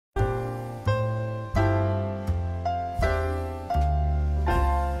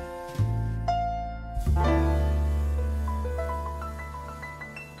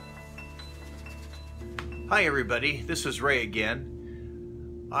Hi everybody, this is Ray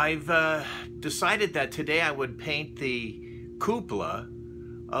again. I've decided that today I would paint the cupola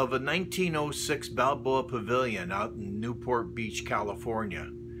of a 1906 Balboa Pavilion out in Newport Beach, California.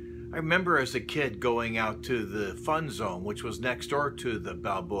 I remember as a kid going out to the fun zone, which was next door to the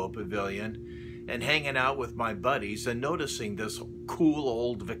Balboa Pavilion, and hanging out with my buddies and noticing this cool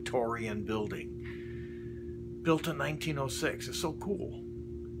old Victorian building. Built in 1906, it's so cool.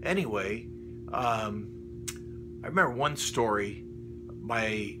 Anyway, I remember one story.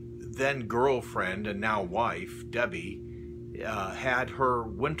 My then girlfriend and now wife, Debbie, had her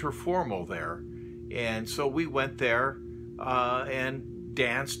winter formal there. And so we went there and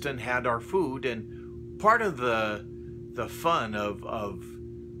danced and had our food. And part of the fun of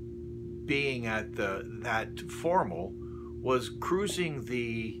being at that formal was cruising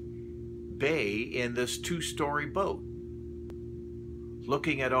the bay in this two-story boat,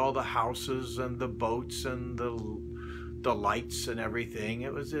 looking at all the houses and the boats and the lights and everything.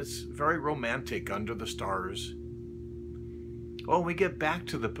 It's very romantic under the stars. When we get back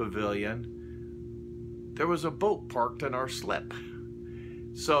to the pavilion, there was a boat parked in our slip.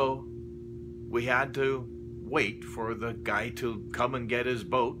 So we had to wait for the guy to come and get his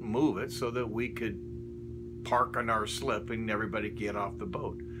boat and move it so that we could park on our slip and everybody get off the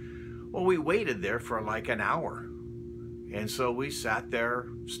boat. Well, we waited there for like an hour. And so we stood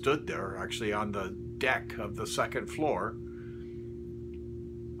there actually on the deck of the second floor,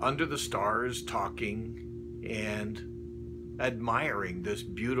 under the stars, talking and admiring this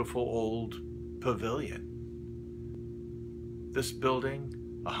beautiful old pavilion. This building,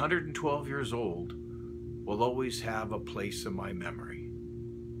 112 years old, will always have a place in my memory.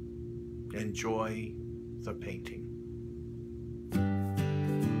 Enjoy the painting.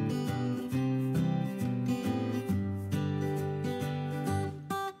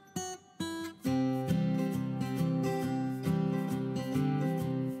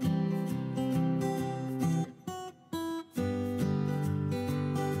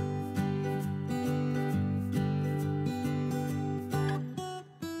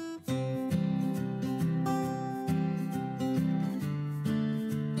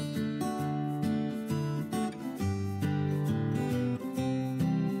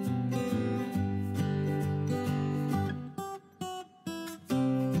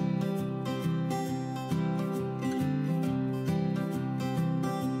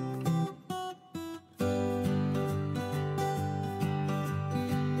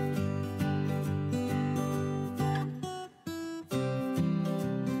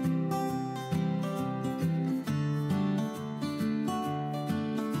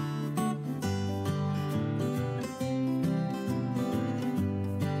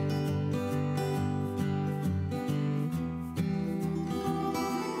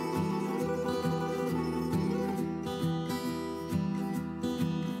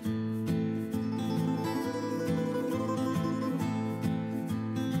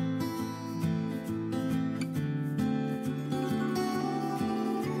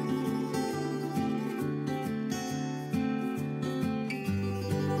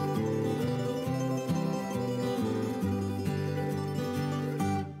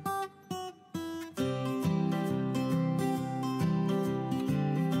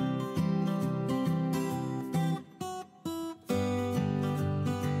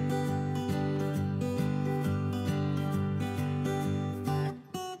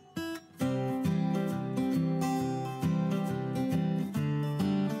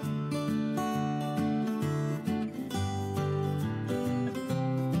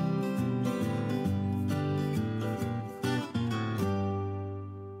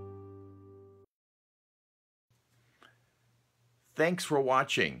 Thanks for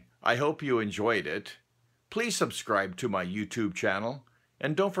watching. I hope you enjoyed it. Please subscribe to my YouTube channel,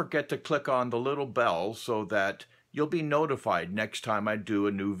 and don't forget to click on the little bell so that you'll be notified next time I do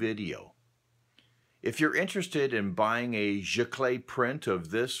a new video. If you're interested in buying a giclee print of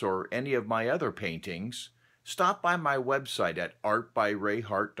this or any of my other paintings, stop by my website at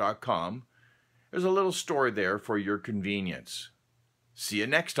artbyrayhart.com. There's a little store there for your convenience. See you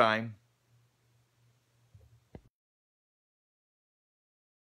next time.